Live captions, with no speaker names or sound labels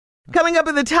Coming up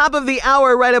at the top of the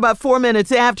hour, right about 4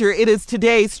 minutes after, it is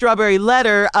today's Strawberry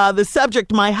Letter. The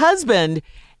subject, my husband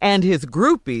and his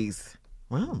groupies.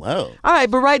 Wow. Whoa. All right,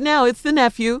 but right now it's the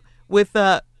nephew with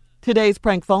today's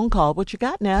prank phone call. What you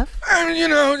got, Neff?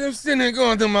 Just sitting there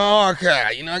going through my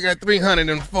archive. I got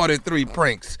 343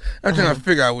 pranks. I'm trying to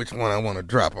figure out which one I want to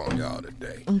drop on y'all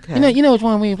today. Okay. You know which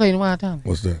one we ain't played in a while, Tom?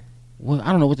 What's that? Well,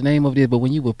 I don't know what the name of it is, but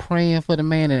when you were praying for the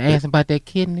man and asking about that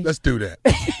kidney. Let's do that.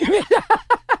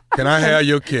 Can I have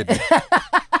your kidney?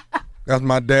 That's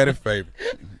my daddy's favorite.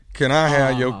 Can I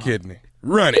have your kidney?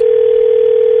 Run it.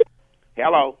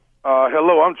 Hello.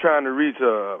 Hello, I'm trying to reach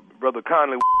Brother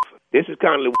Conley. This is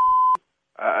Conley.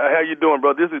 How you doing,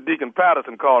 brother? This is Deacon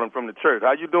Patterson calling from the church.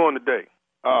 How you doing today?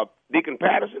 Deacon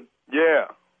Patterson? Yeah.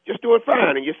 Just doing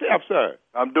fine. And yourself, sir?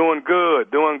 I'm doing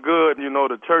good, doing good.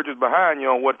 The church is behind you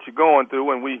on what you're going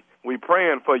through, and we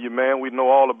praying for you, man. We know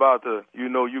all about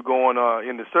you going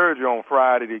in the surgery on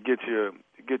Friday to get your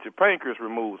pancreas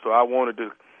removed. So I wanted to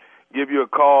give you a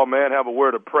call, man, have a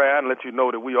word of prayer, and let you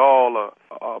know that we all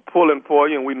are pulling for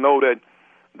you, and we know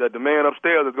that the man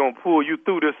upstairs is going to pull you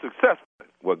through this successfully.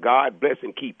 Well, God bless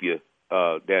and keep you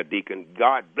there, Deacon.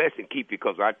 God bless and keep you,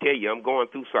 because I tell you, I'm going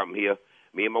through something here.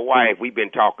 Me and my wife, we've been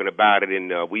talking about it,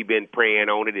 and we've been praying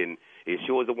on it, and it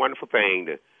sure is a wonderful thing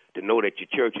to know that your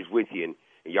church is with you and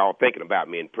y'all thinking about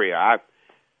me in prayer.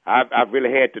 I've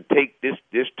really had to take this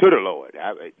to the Lord.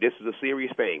 This is a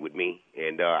serious thing with me,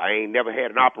 and I ain't never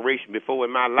had an operation before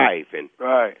in my life, and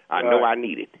I know I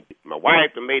need it. My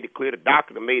wife done made it clear, the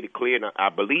doctor done made it clear, and I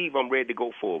believe I'm ready to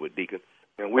go forward, Deacon.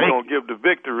 And we're going to give the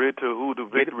victory to who the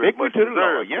victory much to the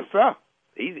Lord. deserves. Yes, sir.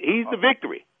 He's the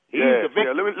victory. He's the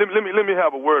victory. Yeah. Let me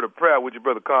have a word of prayer with you,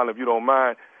 Brother Conley, if you don't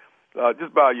mind.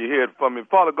 Just bow your head for me.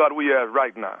 Father God, we ask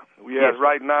right now. We ask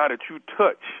right now that you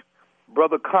touch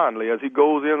Brother Conley as he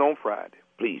goes in on Friday.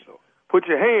 Please, Lord. Put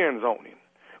your hands on him.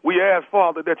 We ask,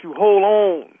 Father, that you hold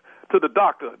on to the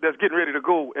doctor that's getting ready to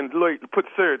go and put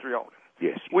surgery on him.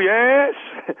 Yes. We ask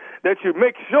that you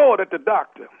make sure that the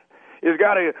doctor has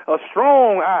got a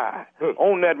strong eye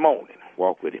on that morning.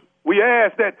 Walk with him. We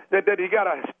ask that he got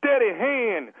a steady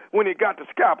hand when he got the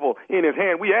scalpel in his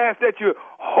hand. We ask that you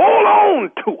hold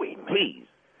on to him. Please.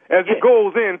 As he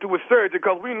goes into his surgery,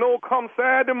 because we know come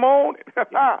Saturday morning,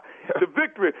 the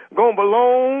victory going to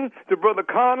belong to Brother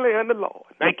Conley and the Lord.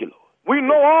 Thank you, Lord. We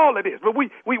know all of this, but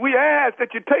we ask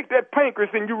that you take that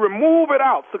pancreas and you remove it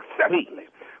out successfully. Please.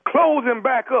 Close him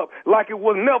back up like it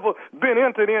was never been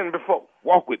entered in before.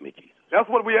 Walk with me, Jesus. That's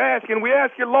what we ask, and we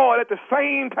ask you, Lord, at the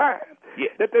same time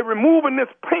that they're removing this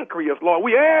pancreas, Lord.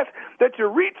 We ask that you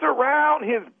reach around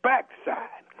his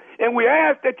backside, and we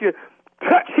ask that you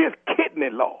touch his kidney,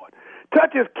 Lord.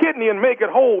 Touch his kidney and make it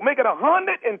whole. Make it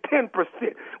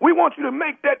 110%. We want you to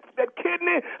make that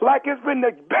kidney like it's been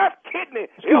the best kidney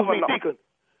ever. Excuse me,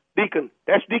 Deacon.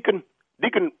 That's Deacon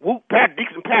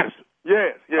Patterson.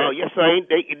 Yes. Oh, yes, sir.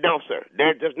 No, sir.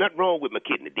 There's nothing wrong with my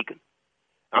kidney, Deacon.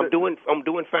 I'm doing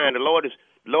fine. The Lord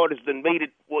has done made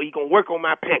it. Well, He's gonna work on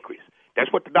my pancreas.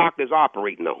 That's what the doctor's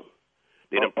operating on.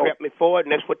 They done prepped me for it,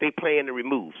 and that's what they plan to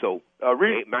remove. So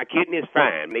my kidney is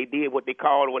fine. They did what they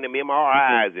called one of them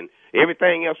MRIs, and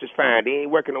everything else is fine. They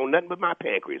ain't working on nothing but my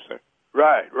pancreas, sir.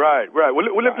 Right. Well,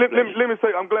 let me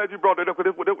say, I'm glad you brought that up,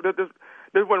 because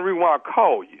this one reason why I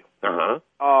called you. Uh-huh.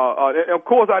 And of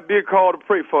course, I did call to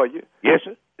pray for you. Yes,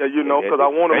 sir. Because I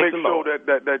want to make sure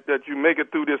that you make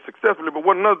it through this successfully. But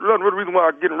another reason why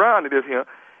I'm getting around to this here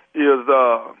is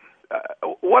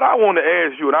what I want to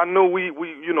ask you, and I know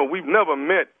we've never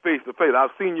met face to face.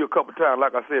 I've seen you a couple of times,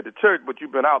 like I said, at the church, but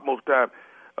you've been out most of the time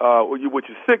with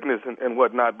your sickness and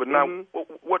whatnot. But now,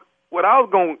 what I was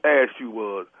going to ask you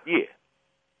was,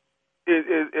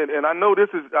 and I know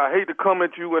this is, I hate to come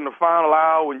at you in the final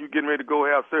hour when you're getting ready to go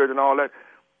have surgery and all that,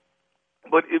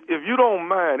 but if you don't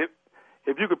mind,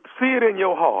 if you could see it in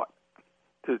your heart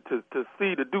to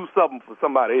do something for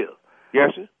somebody else.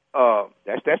 Yes, sir.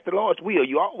 That's the Lord's will.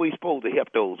 You're always supposed to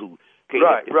help those who can't.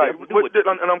 Right.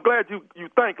 And I'm glad you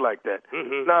think like that.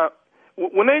 Mm-hmm. Now,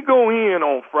 when they go in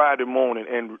on Friday morning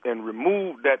and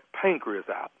remove that pancreas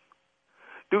out,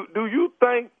 do you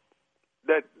think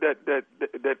that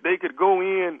they could go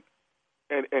in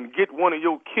and get one of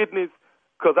your kidneys?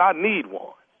 Because I need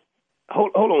one.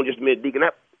 Hold on just a minute, Deacon.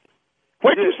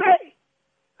 What you say?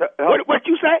 What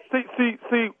you say?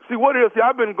 See what it is. See,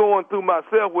 I've been going through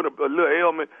myself with a little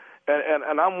ailment,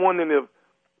 and I'm wondering if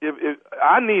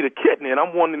I need a kidney, and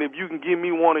I'm wondering if you can give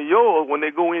me one of yours when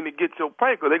they go in to get your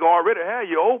pancreas. They're going to already have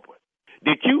you open.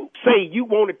 Did you say you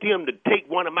wanted them to take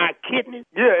one of my kidneys?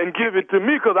 Yeah, and give it to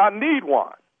me because I need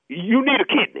one. You need a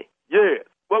kidney? Yes.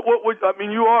 What,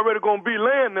 you already going to be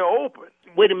laying there open.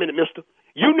 Wait a minute, mister.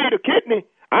 You need a kidney?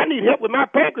 I need help with my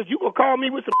pancreas. You gonna call me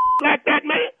with some like that,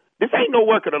 man? This ain't no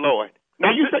work of the Lord.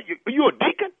 Now you say you a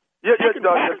deacon? Yeah, Deacon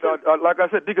Patterson? like I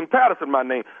said, Deacon Patterson, my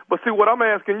name. But see, what I'm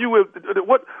asking you is,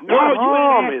 what No, you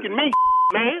harm ain't is asking it? me,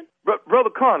 man.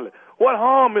 Brother Conley, what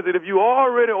harm is it if you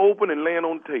already open and laying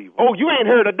on the table? Oh, you ain't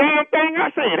heard a damn thing I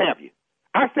said, have you?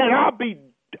 I said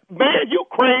man, you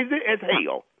crazy as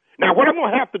hell. Now, what I'm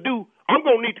going to have to do, I'm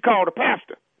going to need to call the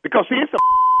pastor. Because, see, it's some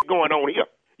going on here.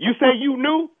 You say you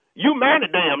knew? You mighty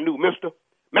damn knew, mister.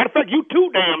 Matter of fact, you too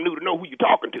damn knew to know who you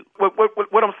talking to.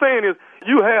 What I'm saying is,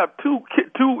 you have two,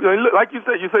 like you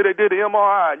say they did the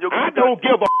MRI. I don't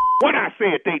give a what I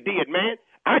said they did, man.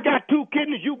 I got 2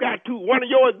 kidneys, you got 2. One of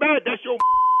yours bad, that's your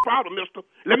problem, mister.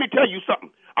 Let me tell you something.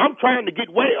 I'm trying to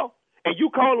get well, and you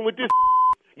calling with this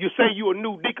you say you a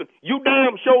new deacon. You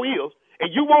damn sure is, and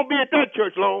you won't be at that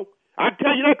church long. I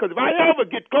tell you that, because if I ever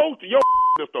get close to your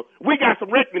mister, we got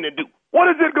some reckoning to do. What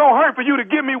is it gonna hurt for you to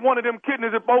give me one of them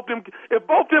kidneys if both them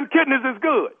kidneys is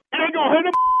good? It ain't gonna hurt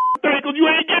them thing, because you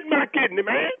ain't getting my kidney,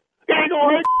 man. It ain't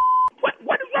gonna hurt.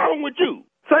 What is wrong with you?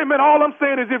 Say, man, all I'm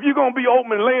saying is if you're gonna be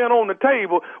open and laying on the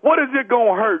table, what is it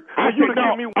gonna hurt for you to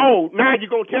give me? Oh, now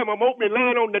you're gonna tell me I'm open and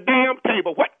laying on the damn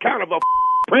table. What kind of a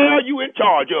prayer are you in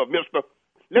charge of, mister?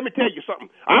 Let me tell you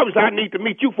something. Obviously, I need to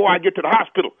meet you before I get to the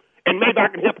hospital. And maybe I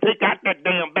can help take out that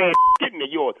damn bad kidney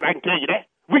of yours. I can tell you that.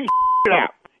 We can it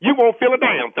out. You won't feel a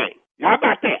damn thing. How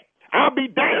about that? I'll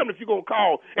be damned if you're going to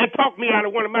call and talk me out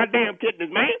of one of my damn kidneys,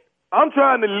 man. I'm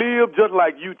trying to live just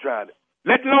like you trying to.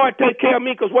 Let the Lord take care of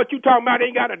me, because what you talking about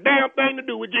ain't got a damn thing to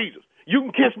do with Jesus. You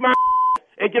can kiss my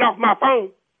and get off my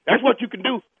phone. That's what you can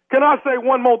do. Can I say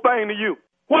one more thing to you?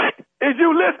 What? Is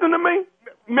you listening to me?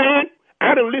 Man,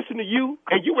 I done listen to you,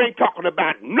 and you ain't talking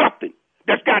about nothing.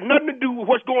 That's got nothing to do with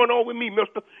what's going on with me,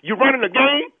 mister. You running a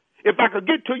game? If I could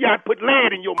get to you, I'd put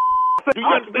lead in your do you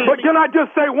understand But me? can I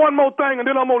just say one more thing, and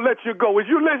then I'm going to let you go? Is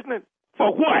you listening?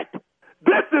 For what?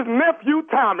 This is Nephew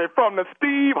Tommy from the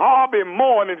Steve Harvey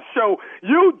Morning Show.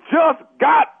 You just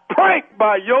got pranked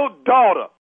by your daughter.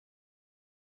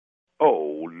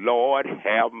 Oh, Lord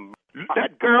have mercy.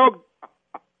 That girl,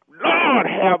 Lord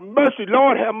have mercy,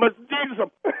 Lord have mercy, Jesus.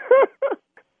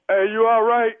 Hey, you all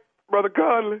right, Brother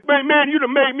Conley? Man, you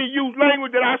done made me use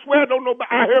language that I swear don't know, but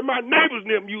I heard my neighbors and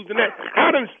them using that.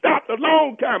 I done stopped a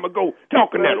long time ago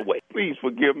talking that way. Please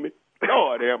forgive me.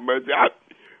 Lord have mercy.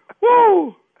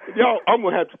 Woo. Y'all, I'm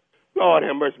going to have to, Lord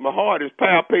have mercy. My heart is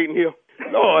palpitating here.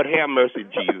 Lord have mercy,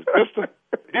 Jesus. Mister,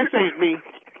 this ain't me.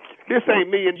 This ain't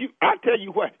me. And I tell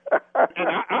you what, and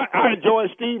I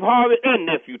enjoy Steve Harvey and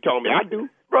Nephew Tommy. I do.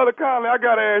 Brother Conley, I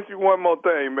got to ask you one more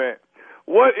thing, man.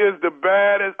 What is the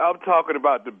baddest, I'm talking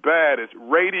about the baddest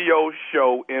radio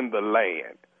show in the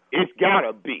land? It's got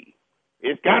to be.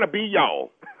 It's got to be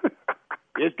y'all.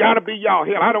 It's got to be y'all.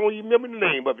 Hell, I don't even remember the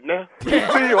name of it now. Steve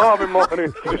Harvey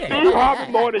Morning. The Steve Harvey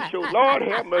Morning Show. Lord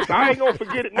have mercy. I ain't going to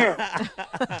forget it now.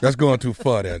 That's going too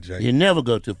far there, Jay. You never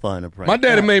go too far in a prank. My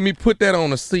daddy made me put that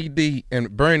on a CD and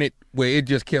burn it where it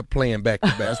just kept playing back to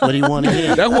back. That's what he wanted to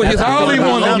hear. That's what all he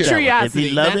wanted to hear. If he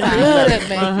loved it, Love that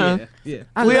man.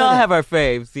 Yeah. We all have our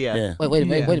faves, yeah. yeah. Wait a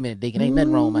minute, Deacon. Ain't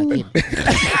nothing wrong with my kidney.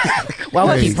 Why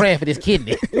would I keep praying for this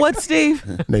kidney? What, Steve?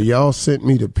 Now, y'all sent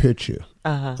me the picture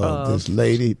of this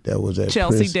lady that was at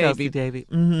Chelsea Chelsea Davy.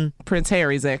 Mm-hmm. Prince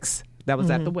Harry's ex. That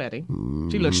was at the wedding.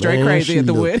 She looked straight crazy she at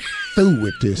the looked wedding. through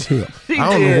with this here. She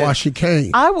I don't did. know why she came.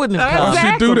 I wouldn't have come.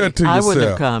 Why she do that to I yourself? wouldn't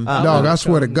have come. Dog, I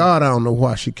swear to God, I don't know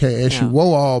why she came. And she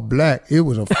wore all black. It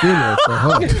was a funeral for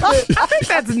her. I think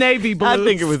that's navy blue. I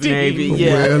think it was Steve. navy,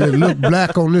 yeah. Well, it looked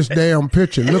black on this damn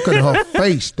picture. Look at her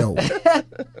face, though.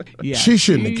 Yeah. She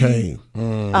shouldn't have came.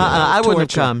 I wouldn't have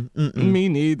Torture. come. Me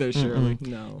neither, Shirley.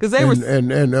 No. Because they were... And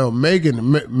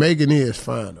Megan is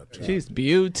finer, too. She's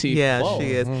beautiful. Yeah,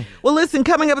 she is. Well, listen,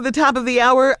 coming up at the top of the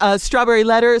hour, Strawberry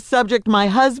Letter, subject, my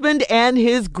husband and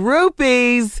his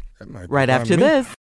groupies. That might be Right fine after to me. this.